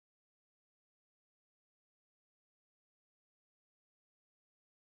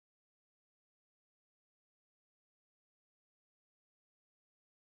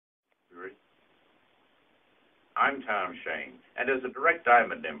I'm Tom Shane, and as a direct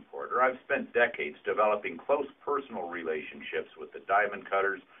diamond importer, I've spent decades developing close personal relationships with the diamond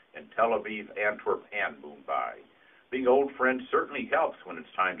cutters in Tel Aviv, Antwerp, and Mumbai. Being old friends certainly helps when it's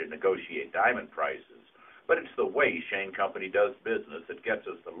time to negotiate diamond prices, but it's the way Shane Company does business that gets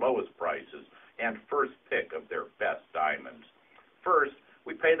us the lowest prices and first pick of their best diamonds. First,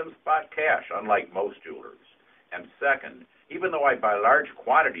 we pay them spot cash, unlike most jewelers. And second, even though I buy large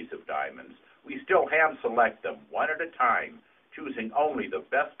quantities of diamonds, we still hand select them one at a time, choosing only the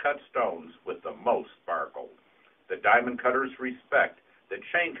best cut stones with the most sparkle. The diamond cutters respect that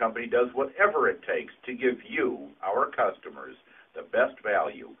Shane Company does whatever it takes to give you, our customers, the best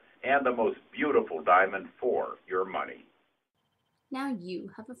value and the most beautiful diamond for your money. Now you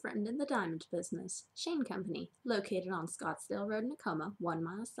have a friend in the diamond business. Shane Company, located on Scottsdale Road, Tacoma, 1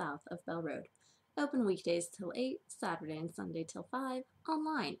 mile south of Bell Road. Open weekdays till 8, Saturday and Sunday till 5,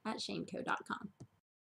 online at shaneco.com.